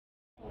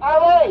二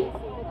位。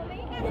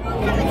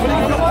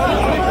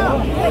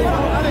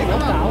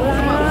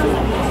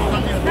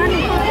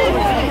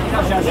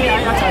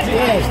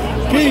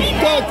Keep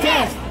the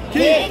test!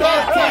 Keep the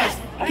test!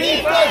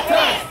 Keep the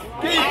test!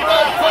 Keep the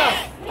test!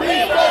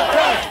 Keep the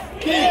test!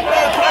 Keep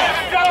the test!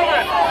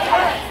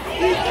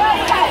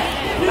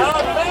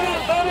 Gentlemen,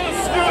 many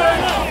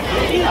students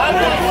at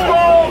this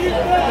school,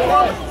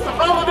 the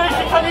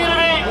Bangladeshi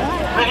community,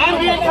 the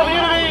Indian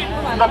community,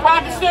 the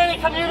Pakistani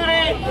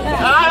community,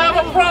 and I have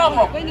a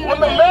problem when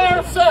the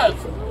mayor says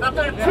that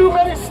there are too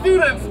many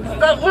students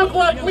that look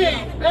like me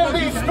in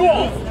these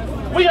schools.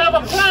 We have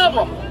a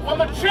problem when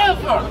the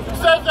chancellor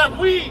says that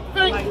we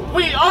think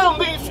we own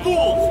these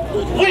schools.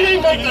 We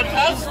didn't make the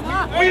tests.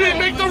 We didn't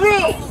make the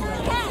rules.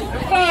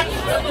 In fact,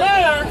 the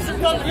mayor should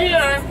come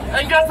here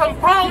and get some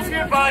policy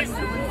advice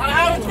on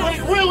how to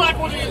create real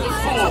equity in the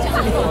schools.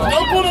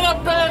 Don't put a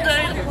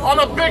band-aid on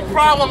a big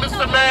problem,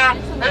 Mr. Mayor.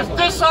 It's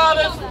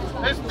dishonest,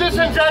 it's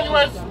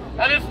disingenuous,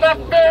 and it's not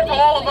fair to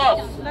all of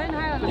us.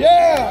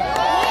 Yeah!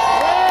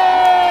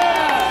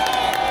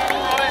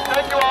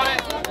 Thank you, Artie.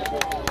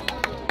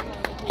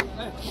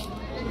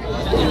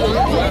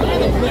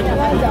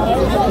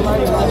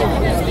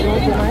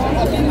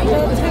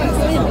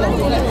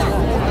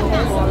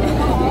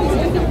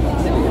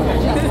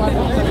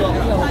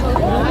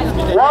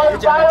 One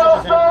final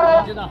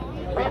student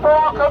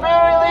before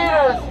community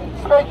leaders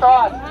speak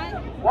on.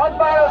 One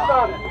final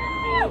student.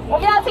 我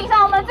们要请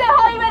上我们最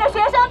后一位的学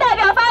生代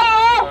表发言。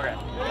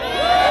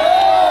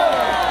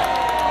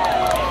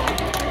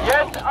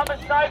Yes, I'm a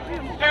science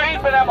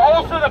student, but I'm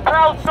also the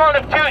proud son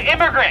of 2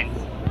 immigrants.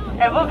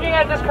 And looking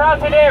at this crowd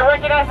today, I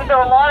recognize that there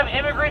are a lot of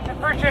immigrants and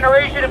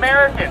first-generation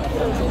Americans.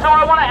 So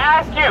I want to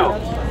ask you,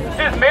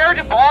 does Mayor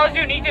de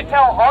Blasio need to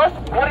tell us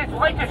what it's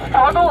like to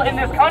struggle in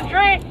this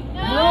country?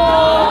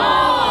 No!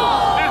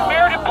 Does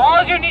Mayor de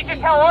Blasio need to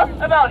tell us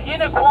about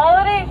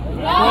inequality?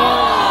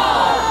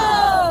 No!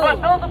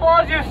 But Bill de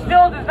Blasio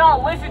still does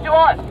not listen to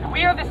us.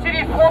 We are the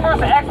city's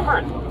foremost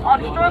experts on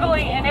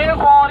struggling in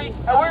inequality,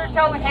 and we're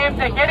telling him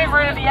that getting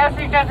rid of the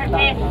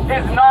SHSAT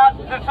is not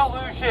the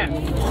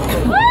solution.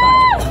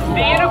 The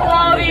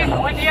inequalities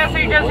with the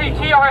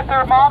SHSAT are a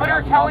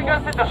thermometer telling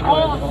us that the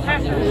school's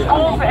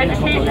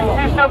education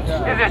system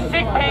is a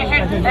sick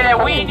patient and that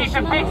we need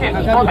to fix it.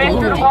 Well,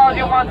 Mr. de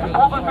Blasio wants to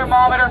pull the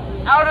thermometer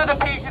out of the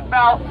patient's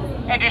mouth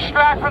and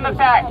distract from the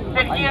fact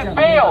that he has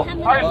failed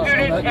our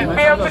students and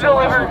failed to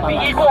deliver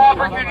the equal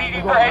opportunity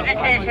for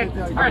education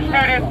for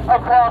students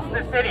across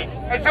the city.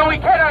 And so we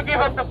cannot give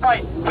up the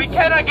fight. We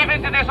cannot give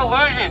in to this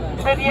illusion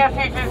that the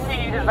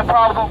SHSAT is the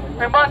problem.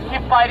 We must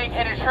keep fighting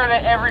and ensure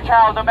that every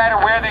child, no matter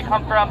where they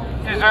come from,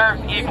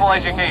 deserves equal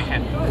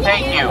education.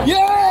 Thank you. Yeah!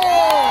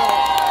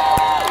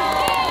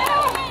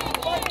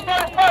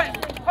 Fight!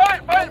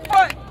 Fight! Fight!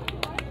 Fight!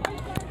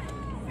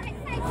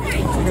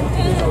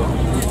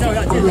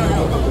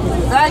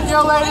 Thank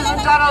you, ladies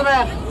and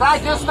gentlemen.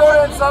 Thank you,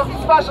 students of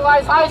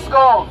specialized high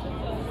schools.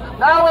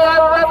 Now we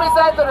have a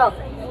representative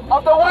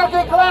of the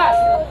working class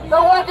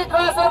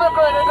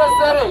immigrant in this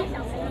city.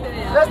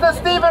 Mr.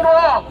 Stephen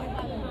Wong.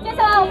 接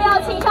下来我们要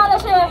请上的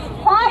是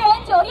华人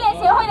酒店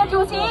协会的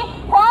主席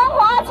黄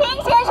华清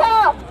先生。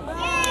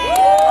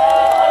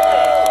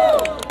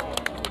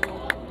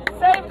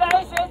Save the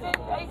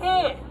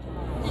SHSAT!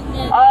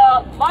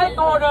 My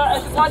daughter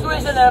is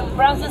graduation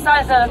from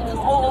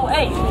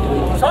 2008.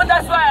 So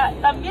that's why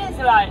that means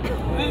like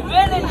we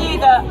really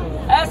need a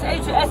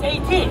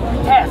SHSAT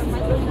test.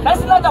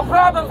 That's not a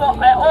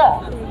problem at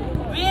all.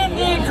 We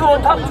need to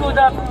talk to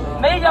the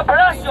Mayor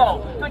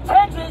Blasio to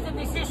change his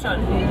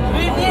decision.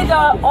 We need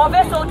our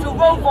vessel to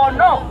vote for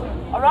no.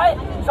 Alright?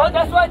 So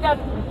that's why the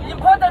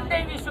important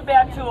thing we should be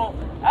to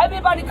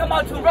everybody come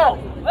out to vote.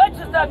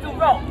 Register to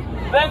vote.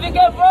 When we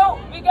get vote,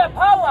 we get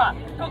power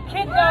to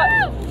keep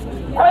the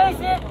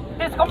crazy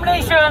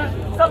discrimination,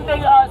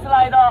 something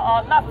like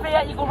not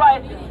fair equal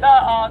right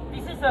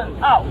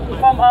decision out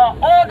from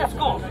all the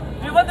schools.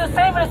 We want to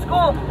save the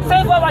school,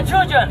 save our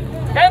children.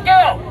 Thank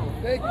you.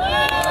 Thank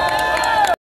you.